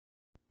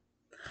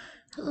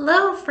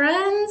Hello,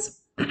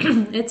 friends.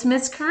 It's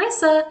Miss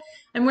Carissa.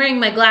 I'm wearing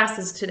my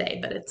glasses today,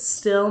 but it's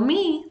still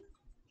me.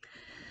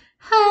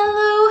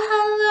 Hello,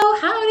 hello,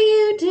 how do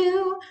you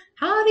do?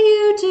 How do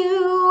you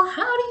do?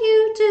 How do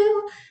you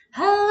do?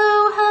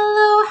 Hello,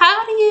 hello,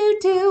 how do you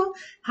do?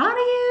 How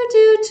do you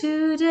do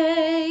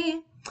today?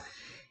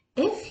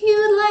 If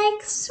you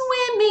like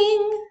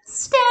swimming,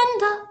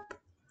 stand up.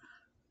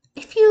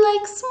 If you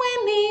like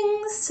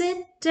swimming,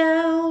 sit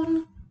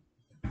down.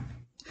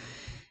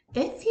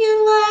 If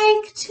you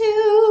like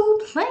to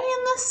play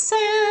in the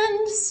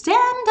sand,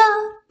 stand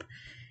up.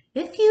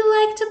 If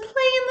you like to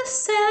play in the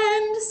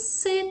sand,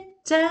 sit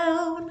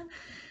down.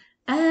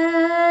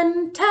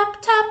 And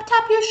tap, tap,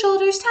 tap your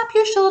shoulders, tap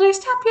your shoulders,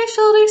 tap your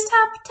shoulders,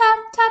 tap, tap,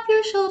 tap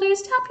your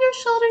shoulders, tap your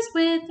shoulders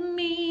with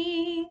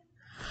me.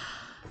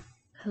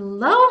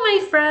 Hello,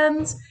 my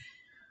friends.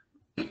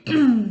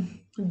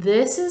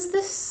 This is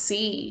the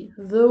sea,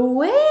 the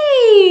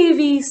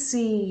wavy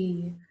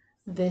sea.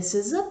 This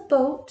is a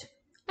boat,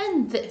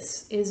 and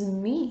this is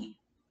me.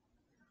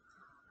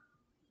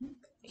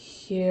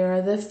 Here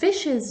are the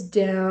fishes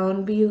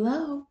down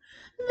below.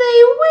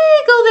 They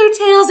wiggle their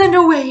tails and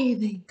away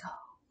they go.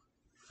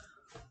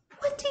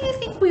 What do you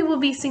think we will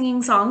be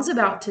singing songs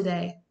about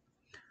today?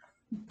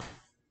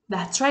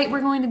 That's right,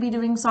 we're going to be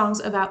doing songs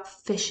about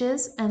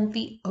fishes and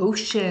the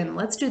ocean.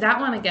 Let's do that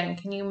one again.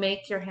 Can you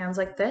make your hands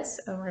like this?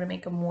 And we're going to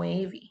make them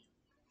wavy.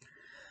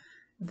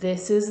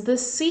 This is the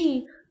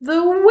sea,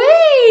 the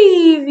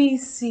wavy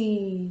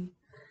sea.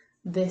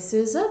 This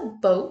is a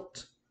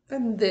boat,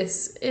 and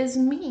this is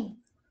me.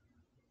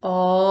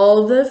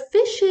 All the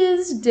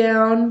fishes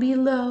down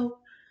below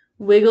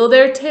wiggle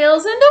their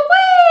tails and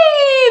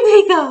away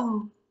they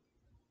go.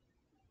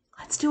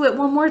 Let's do it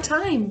one more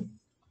time.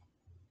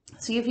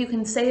 See if you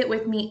can say it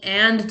with me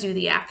and do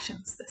the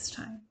actions this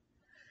time.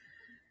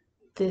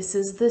 This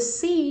is the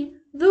sea,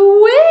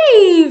 the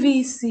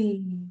wavy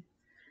sea.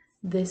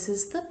 This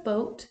is the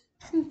boat,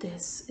 and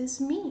this is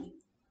me.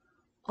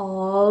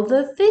 All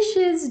the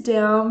fishes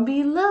down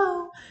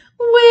below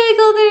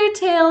wiggle their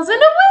tails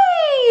and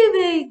away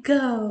they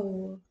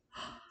go.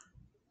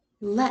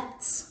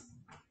 Let's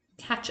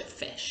catch a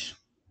fish.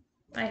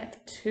 I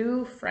have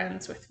two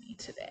friends with me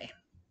today.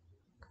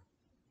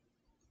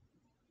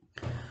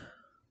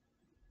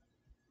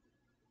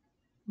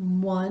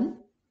 One,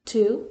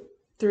 two,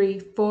 three,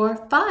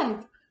 four,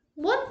 five.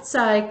 Once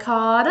I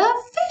caught a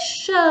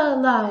fish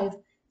alive.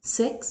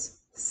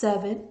 6,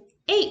 7,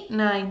 8,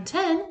 9,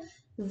 10.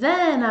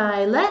 Then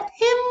I let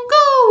him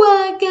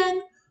go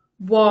again.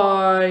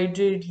 Why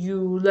did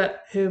you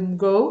let him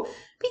go?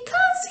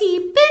 Because he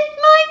bit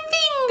my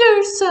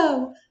finger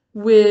so.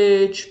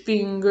 Which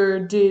finger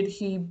did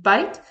he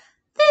bite?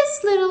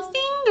 This little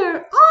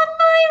finger on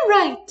my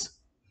right.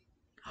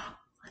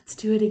 Let's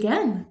do it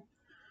again.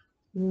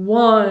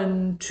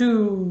 1,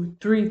 2,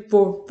 3,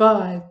 4,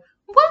 5.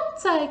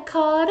 Once I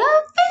caught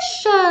a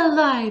fish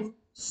alive.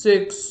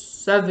 6,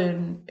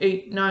 7,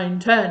 8, 9,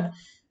 10.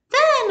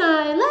 Then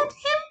I let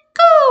him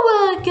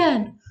go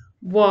again.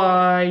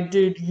 Why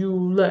did you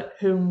let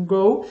him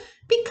go?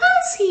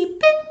 Because he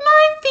bit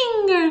my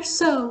finger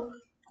so.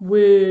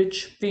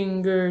 Which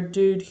finger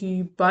did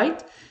he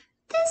bite?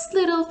 This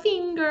little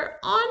finger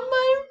on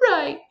my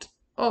right.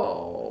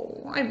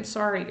 Oh, I'm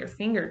sorry your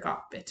finger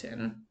got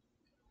bitten.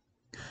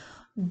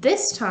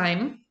 This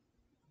time,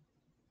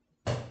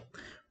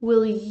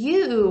 will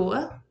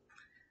you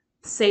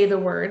say the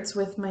words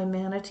with my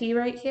manatee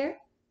right here?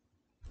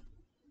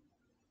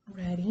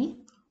 Ready?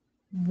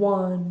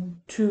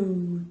 1,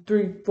 2,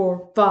 3,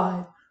 4,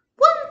 5.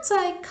 Once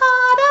I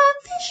caught a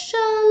fish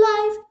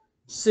alive.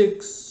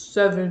 6,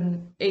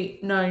 7,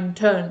 8, 9,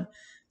 10.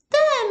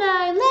 Then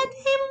I let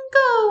him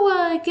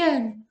go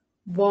again.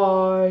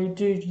 Why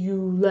did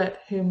you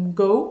let him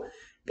go?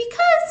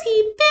 Because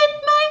he bit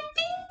my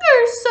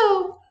finger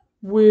so.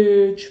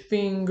 Which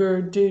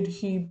finger did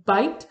he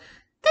bite?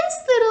 This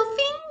little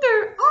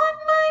finger on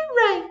my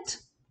right.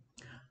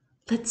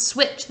 Let's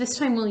switch. This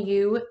time will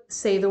you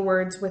say the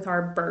words with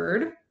our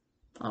bird?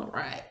 All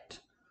right.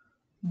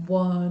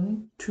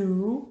 1,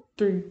 2,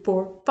 3,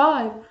 4,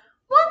 5.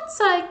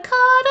 Once I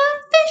caught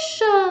a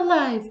fish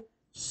alive.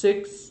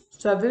 6,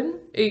 7,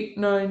 8,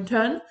 9,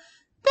 10.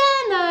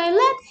 Then I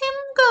let him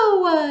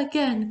go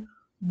again.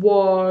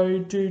 Why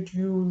did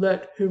you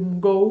let him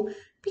go?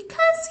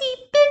 Because he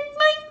bit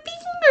my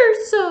finger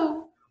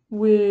so.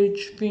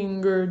 Which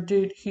finger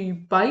did he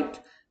bite?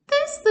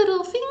 This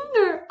little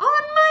finger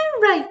on my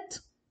right.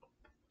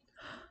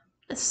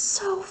 It's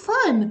so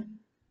fun.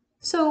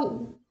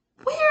 So,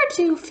 where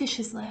do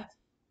fishes live?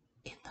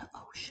 In the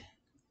ocean.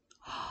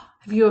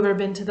 Have you ever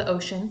been to the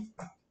ocean?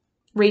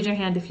 Raise your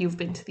hand if you've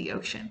been to the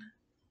ocean.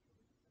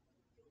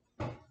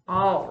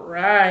 All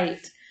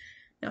right.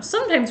 Now,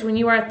 sometimes when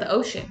you are at the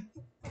ocean,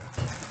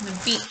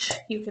 the beach,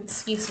 you can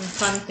see some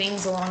fun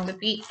things along the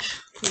beach,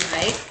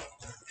 like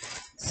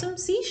some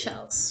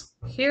seashells.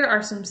 Here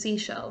are some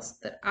seashells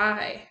that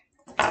I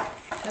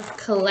have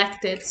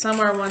collected. Some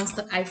are ones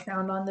that I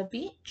found on the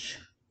beach.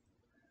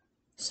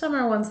 Some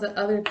are ones that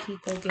other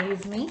people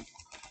gave me.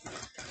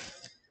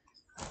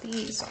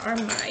 These are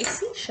my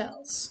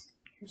seashells.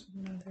 Here's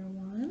another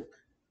one.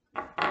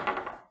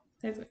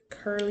 There's a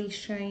curly,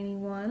 shiny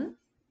one.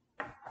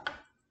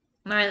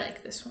 And I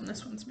like this one.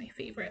 This one's my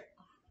favorite.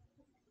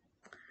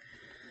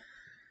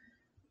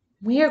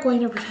 We are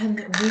going to pretend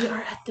that we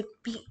are at the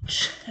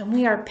beach and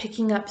we are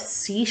picking up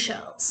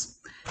seashells.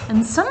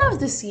 And some of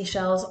the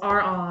seashells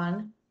are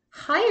on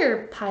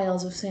higher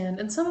piles of sand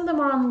and some of them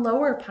are on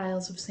lower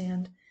piles of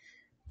sand.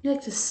 You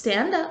like to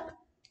stand up,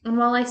 and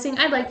while I sing,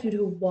 I'd like you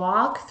to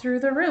walk through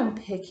the room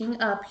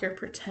picking up your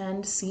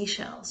pretend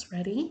seashells.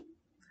 Ready?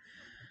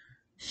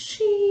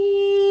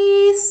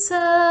 She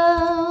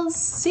sells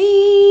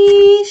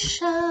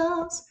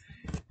seashells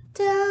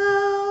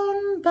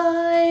down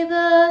by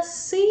the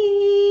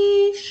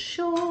seashore.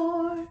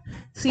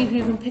 See if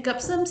you can pick up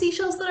some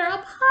seashells that are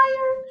up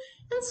higher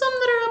and some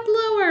that are up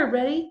lower.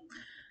 Ready?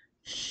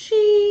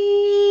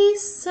 She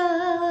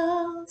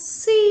sells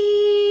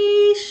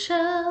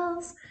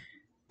seashells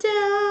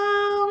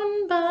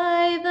down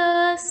by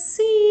the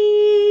seashore.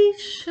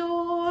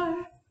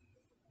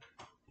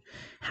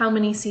 How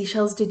many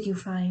seashells did you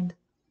find?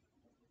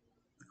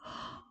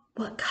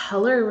 What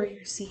color were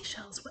your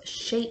seashells? What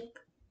shape?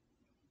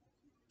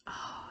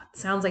 Oh, it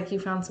sounds like you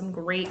found some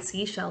great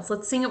seashells.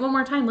 Let's sing it one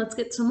more time. Let's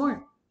get some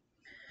more.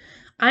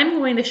 I'm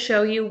going to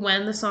show you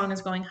when the song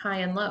is going high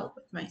and low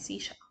with my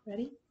seashell.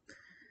 Ready?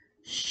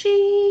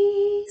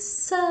 She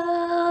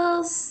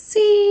sells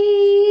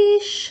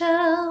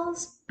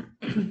seashells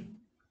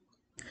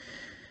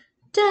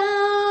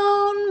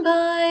down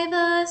by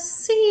the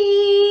seashore.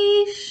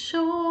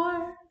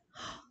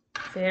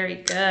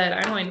 Very good.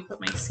 I'm going to put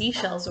my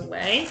seashells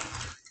away.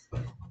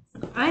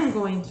 I'm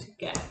going to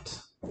get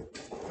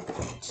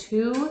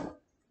 2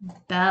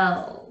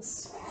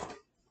 bells.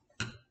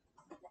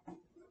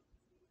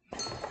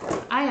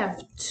 I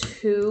have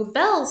 2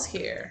 bells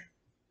here.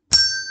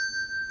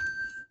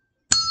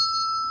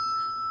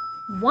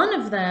 One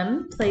of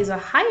them plays a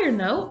higher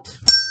note.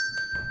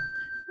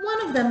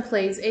 One of them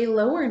plays a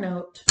lower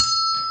note.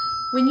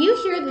 When you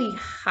hear the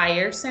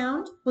higher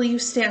sound, will you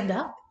stand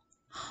up?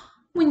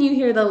 When you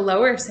hear the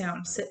lower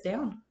sound, sit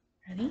down.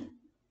 Ready?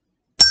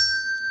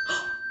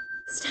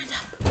 Stand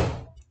up.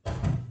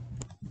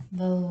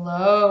 The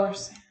lower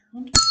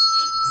sound,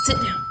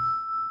 sit down.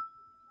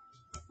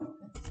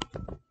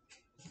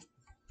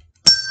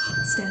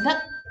 Stand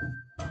up.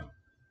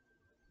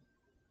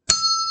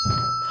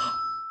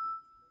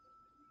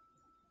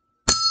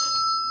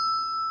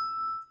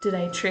 Did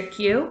I trick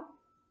you?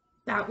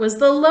 That was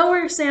the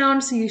lower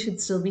sound, so you should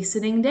still be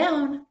sitting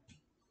down.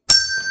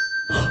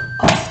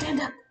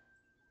 Stand up.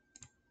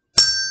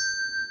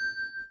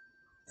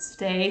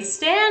 Stay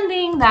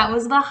standing. That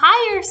was the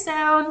higher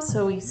sound,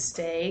 so we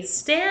stay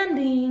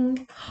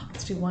standing.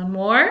 Let's do one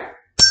more.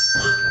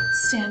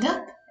 Stand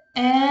up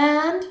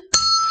and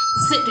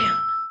sit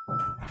down.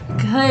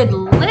 Good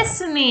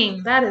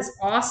listening. That is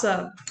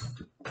awesome.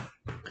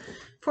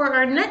 For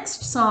our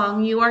next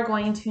song, you are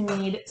going to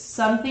need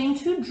something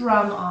to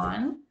drum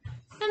on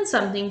and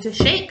something to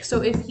shake.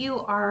 So if you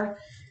are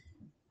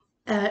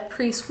at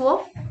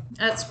preschool,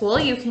 at school,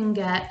 you can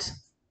get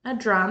a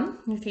drum.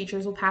 Your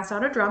teachers will pass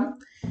out a drum.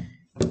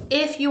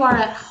 If you are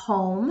at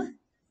home,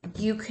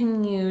 you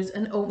can use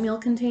an oatmeal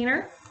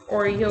container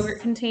or a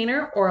yogurt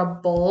container or a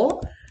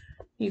bowl.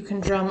 You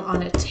can drum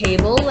on a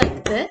table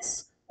like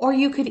this, or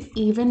you could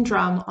even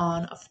drum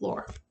on a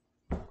floor.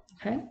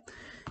 Okay.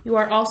 You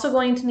are also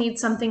going to need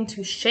something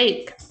to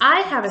shake.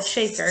 I have a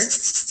shaker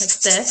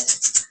like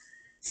this,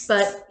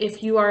 but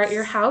if you are at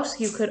your house,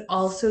 you could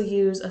also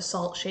use a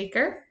salt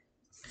shaker.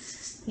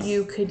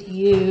 You could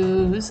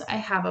use, I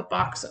have a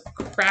box of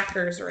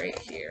crackers right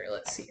here.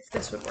 Let's see if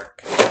this would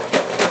work.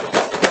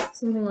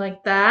 Something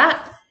like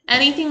that.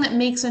 Anything that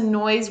makes a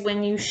noise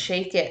when you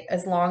shake it,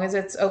 as long as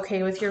it's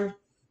okay with your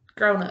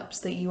grown-ups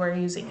that you are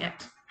using it.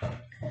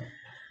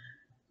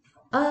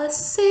 A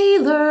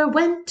sailor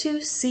went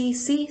to sea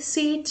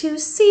to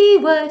see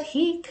what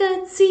he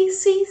could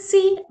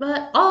see,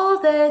 but all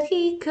that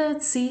he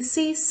could see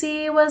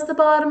was the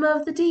bottom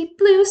of the deep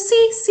blue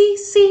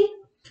sea.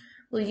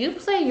 Will you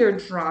play your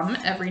drum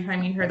every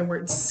time you hear the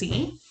word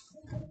sea?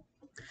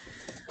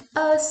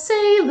 A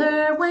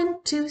sailor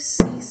went to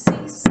sea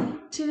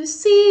to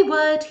see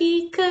what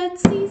he could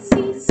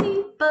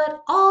see,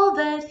 but all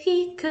that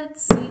he could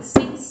see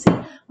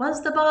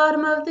was the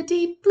bottom of the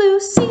deep blue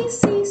sea.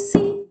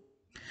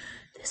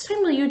 This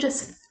time, will you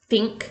just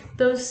think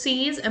those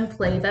C's and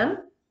play them?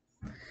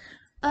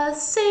 A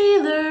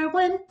sailor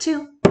went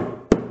to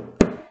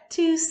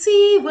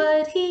see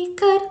what he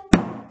could,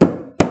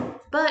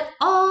 but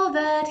all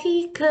that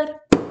he could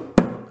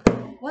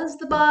was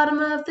the bottom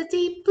of the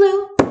deep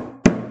blue.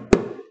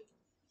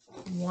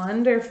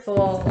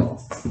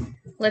 Wonderful.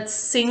 Let's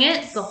sing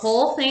it, the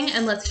whole thing,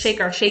 and let's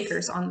shake our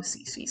shakers on the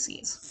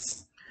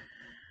C's.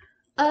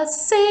 A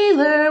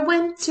sailor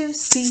went to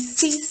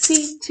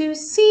sea to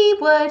see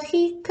what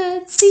he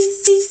could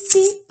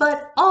see,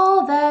 but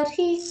all that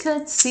he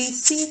could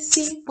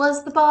see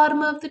was the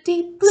bottom of the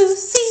deep blue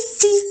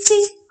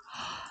sea.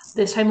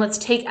 This time let's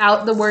take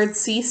out the word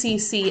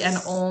CCC and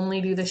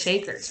only do the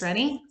shakers.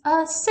 Ready?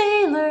 A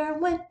sailor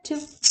went to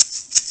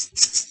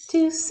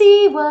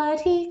see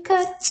what he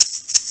could,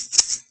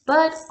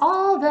 but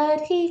all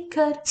that he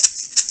could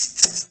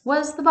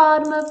was the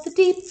bottom of the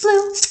deep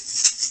blue.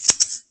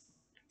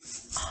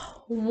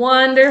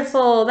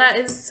 Wonderful. That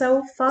is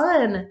so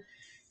fun.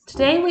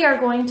 Today we are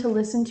going to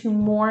listen to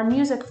more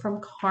music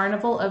from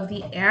Carnival of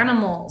the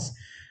Animals,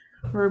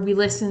 where we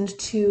listened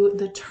to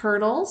the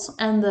turtles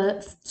and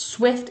the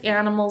swift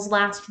animals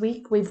last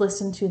week. We've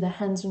listened to the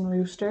hens and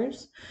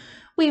roosters.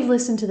 We've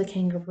listened to the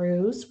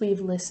kangaroos.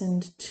 We've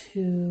listened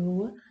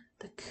to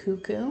the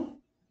cuckoo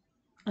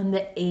and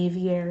the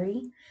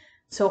aviary.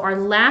 So our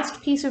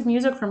last piece of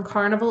music from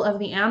Carnival of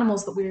the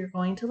Animals that we are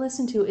going to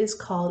listen to is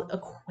called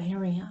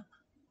Aquarium.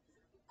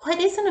 What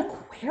is an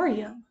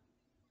aquarium?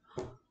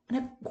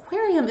 An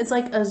aquarium is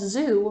like a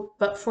zoo,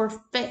 but for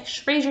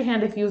fish. Raise your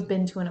hand if you've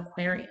been to an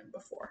aquarium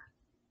before.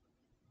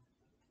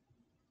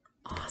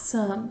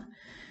 Awesome.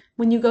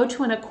 When you go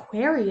to an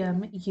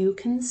aquarium, you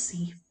can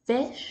see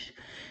fish.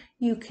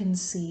 You can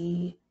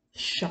see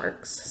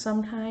sharks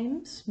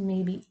sometimes,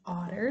 maybe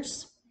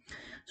otters.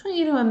 So I want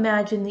you to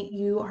imagine that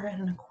you are at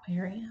an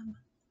aquarium.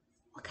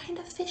 What kind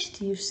of fish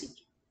do you see?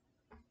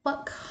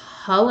 What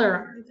color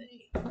are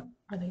they?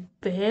 Are they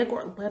big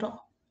or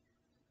little?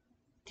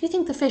 Do you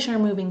think the fish are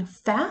moving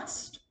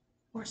fast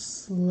or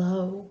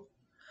slow?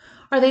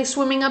 Are they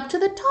swimming up to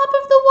the top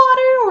of the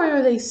water, or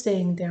are they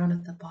staying down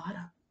at the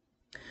bottom?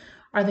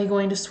 Are they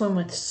going to swim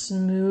with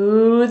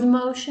smooth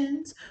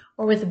motions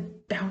or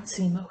with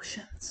bouncy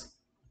motions?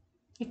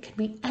 It could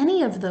be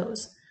any of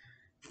those.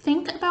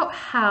 Think about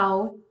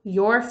how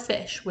your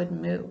fish would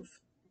move.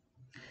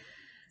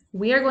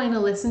 We are going to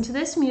listen to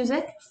this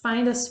music,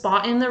 find a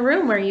spot in the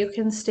room where you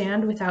can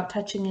stand without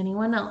touching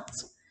anyone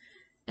else,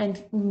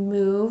 and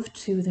move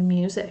to the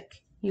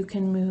music. You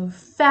can move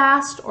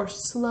fast or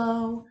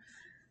slow,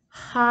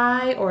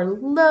 high or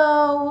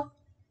low,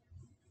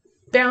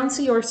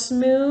 bouncy or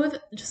smooth.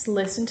 Just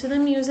listen to the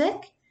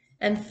music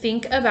and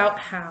think about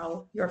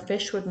how your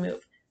fish would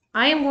move.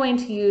 I am going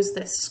to use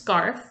this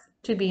scarf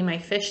to be my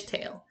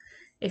fishtail.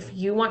 If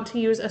you want to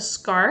use a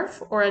scarf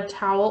or a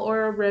towel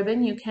or a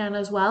ribbon, you can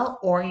as well,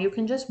 or you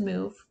can just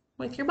move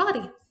with your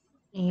body.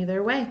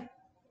 Either way.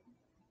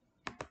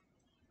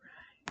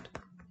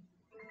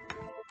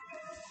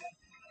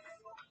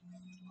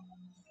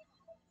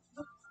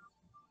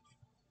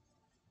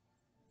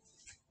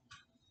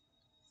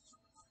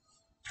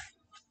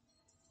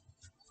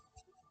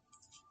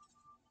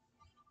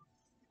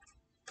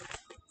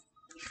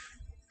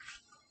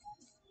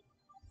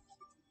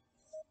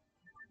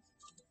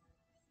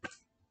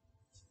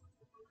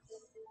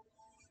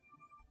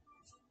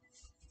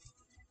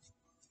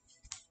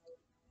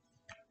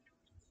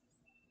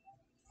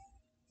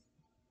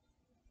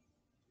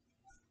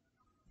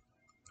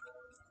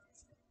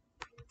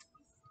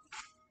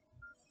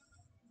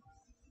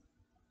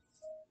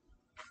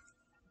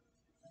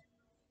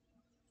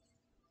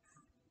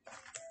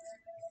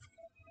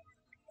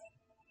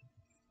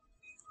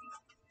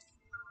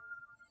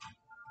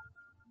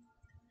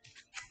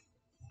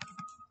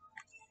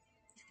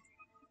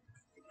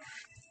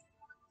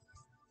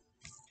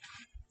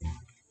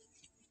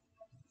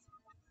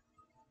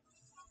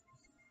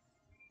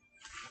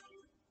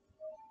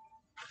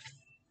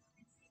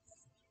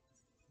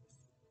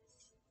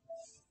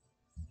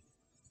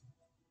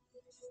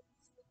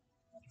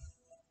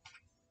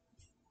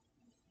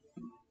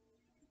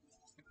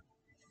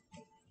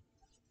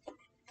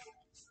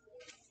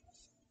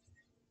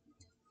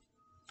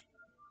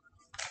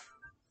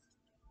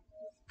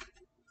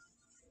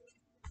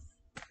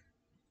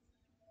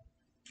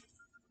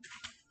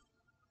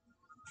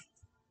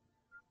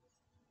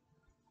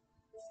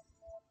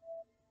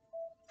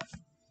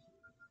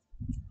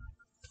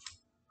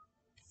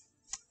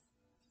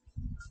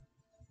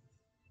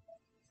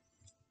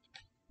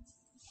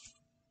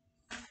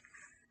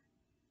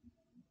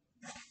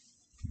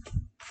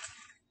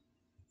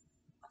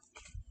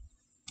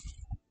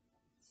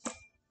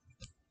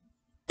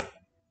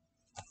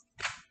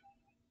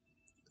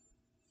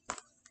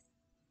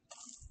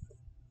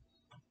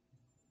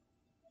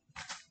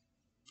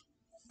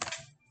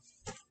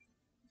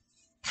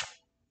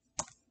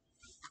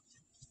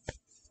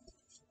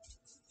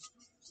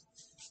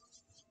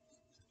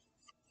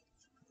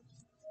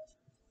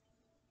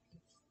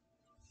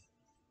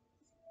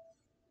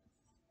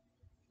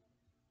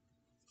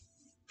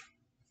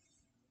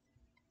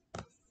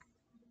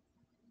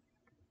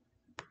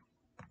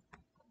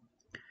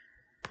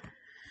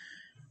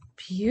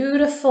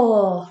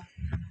 Beautiful.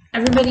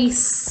 Everybody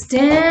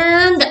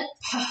stand up.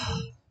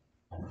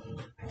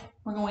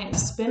 We're going to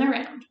spin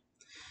around.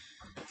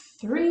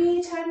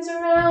 3 times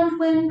around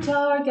went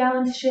our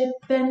gallant ship,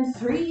 and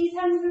 3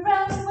 times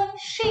around went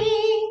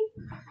she.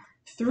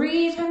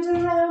 3 times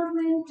around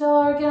went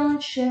our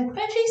gallant ship,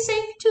 and she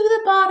sank to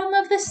the bottom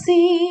of the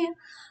sea.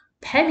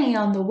 Penny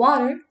on the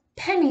water,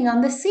 penny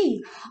on the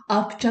sea.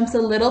 Up jumps a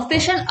little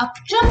fish, and up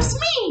jumps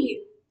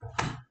me.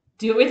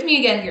 Do it with me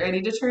again. Get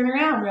ready to turn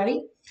around.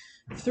 Ready?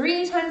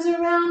 3 times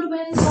around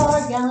went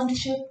our gallant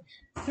ship.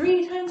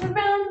 3 times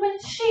around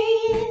went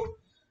she.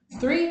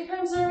 3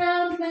 times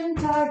around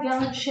went our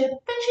gallant ship,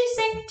 and she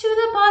sank to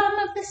the bottom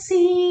of the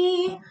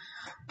sea.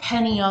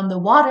 Penny on the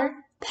water,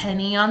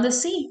 penny on the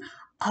sea.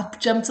 Up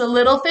jumps a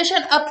little fish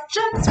and up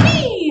jumps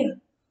me.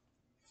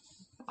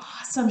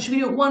 Awesome. Should we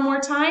do it one more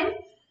time?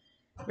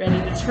 Ready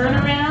to turn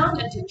around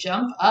and to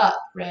jump up.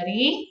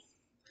 Ready?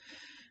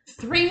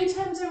 3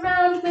 times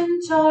around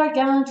went our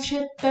gallant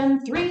ship,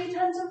 and 3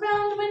 times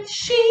around went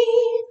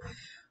she.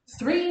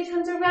 3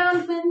 times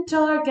around went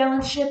our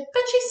gallant ship,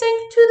 and she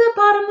sank to the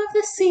bottom of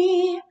the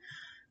sea.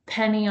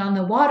 Penny on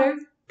the water,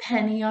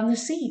 penny on the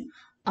sea.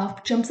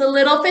 Up jumps a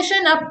little fish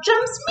and up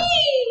jumps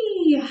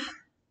me.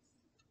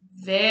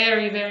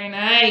 Very, very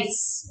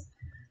nice.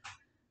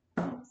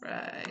 All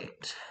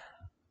right.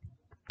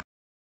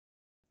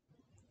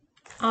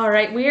 All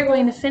right, we are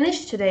going to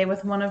finish today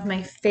with one of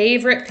my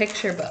favorite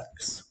picture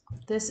books.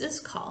 This is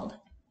called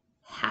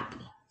Happy.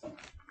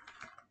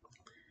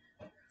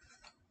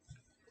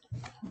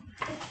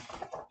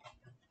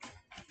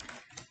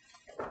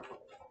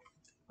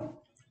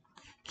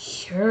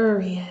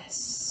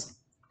 Curious.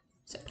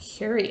 It's a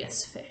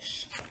curious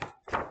fish.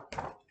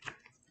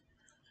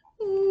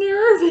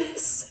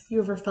 Nervous. You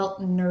ever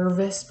felt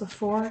nervous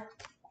before?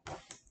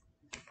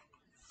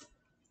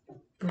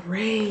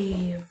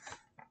 Brave.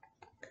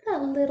 Look at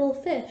that little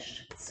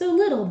fish. It's so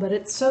little, but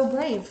it's so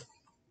brave.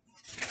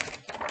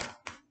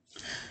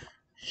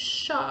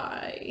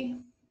 Shy.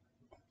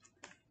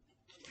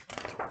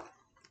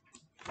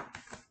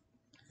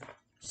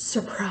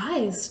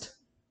 Surprised.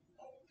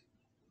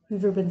 Have you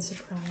ever been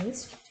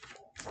surprised?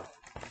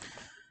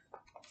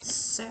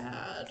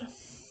 Sad.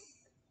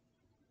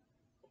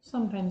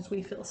 Sometimes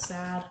we feel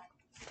sad.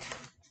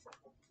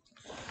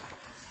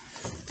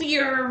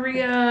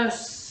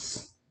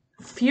 Furious.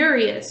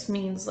 Furious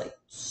means like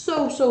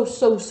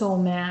so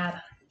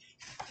mad.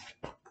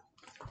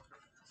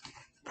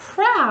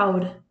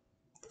 Proud.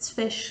 This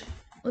fish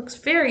looks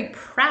very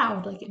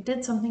proud, like it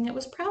did something it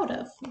was proud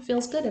of. It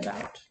feels good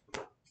about.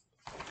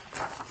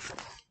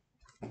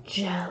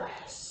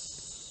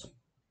 Jealous.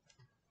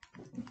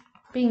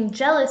 Being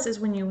jealous is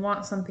when you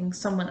want something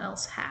someone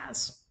else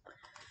has.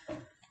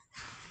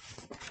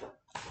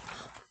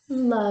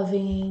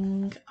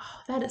 Loving.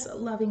 Oh, that is a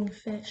loving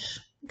fish.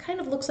 It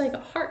kind of looks like a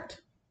heart.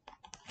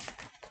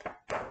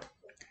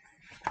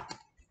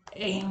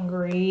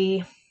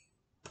 Angry.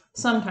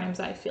 Sometimes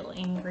I feel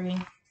angry.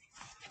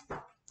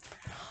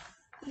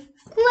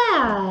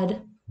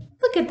 Glad.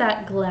 Look at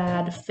that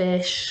glad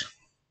fish.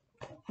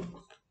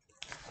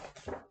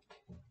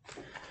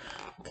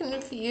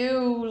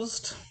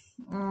 Confused.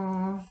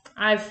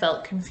 I've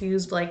felt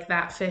confused like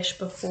that fish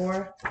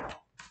before.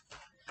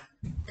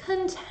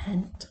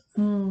 Content.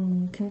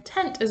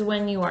 Content is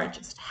when you are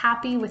just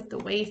happy with the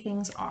way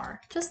things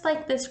are, just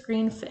like this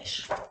green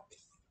fish.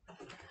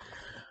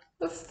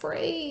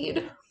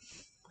 Afraid.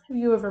 Have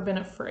you ever been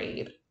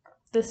afraid?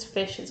 This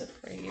fish is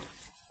afraid.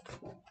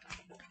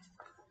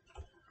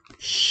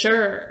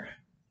 Sure.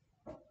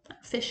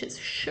 That fish is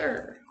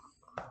sure.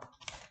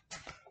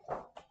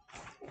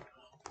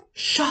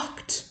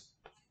 Shocked.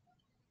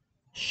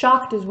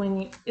 Shocked is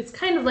when it's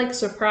kind of like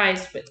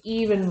surprised, but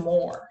even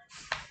more.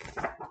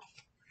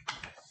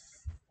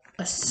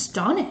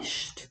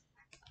 Astonished.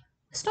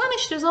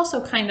 Astonished is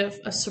also kind of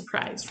a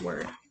surprised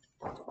word.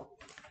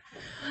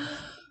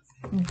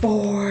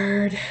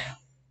 Bored.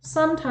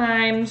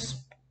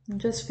 Sometimes you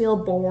just feel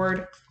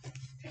bored.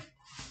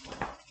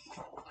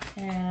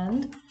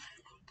 And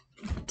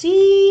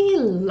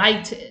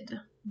delighted.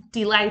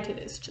 Delighted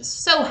is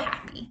just so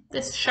happy.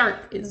 This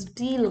shark is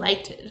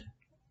delighted.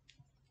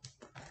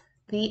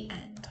 The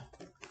end.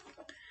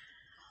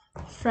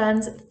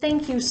 Friends,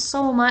 thank you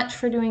so much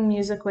for doing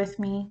music with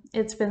me.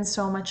 It's been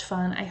so much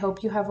fun. I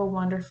hope you have a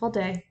wonderful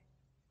day.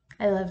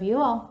 I love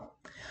you all.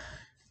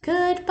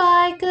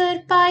 Goodbye,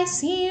 goodbye.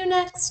 See you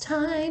next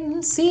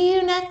time. See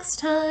you next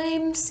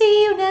time.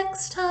 See you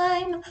next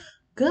time.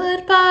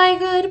 Goodbye,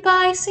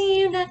 goodbye. See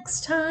you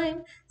next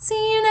time.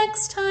 See you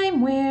next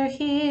time. We're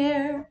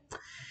here.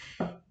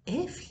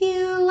 If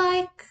you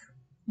like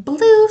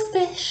blue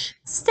fish,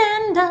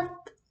 stand up.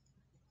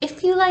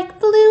 If you like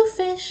blue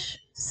fish,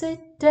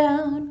 sit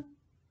down.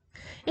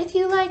 If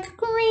you like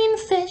green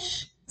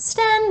fish,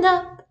 stand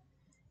up.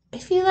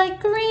 If you like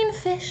green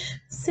fish,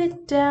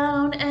 sit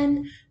down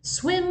and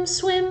swim,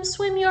 swim,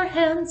 swim your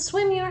hands,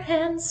 swim your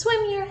hands,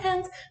 swim your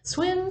hands,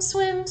 swim,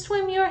 swim,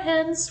 swim your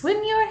hands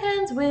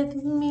with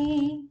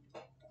me.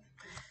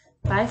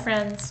 Bye,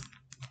 friends.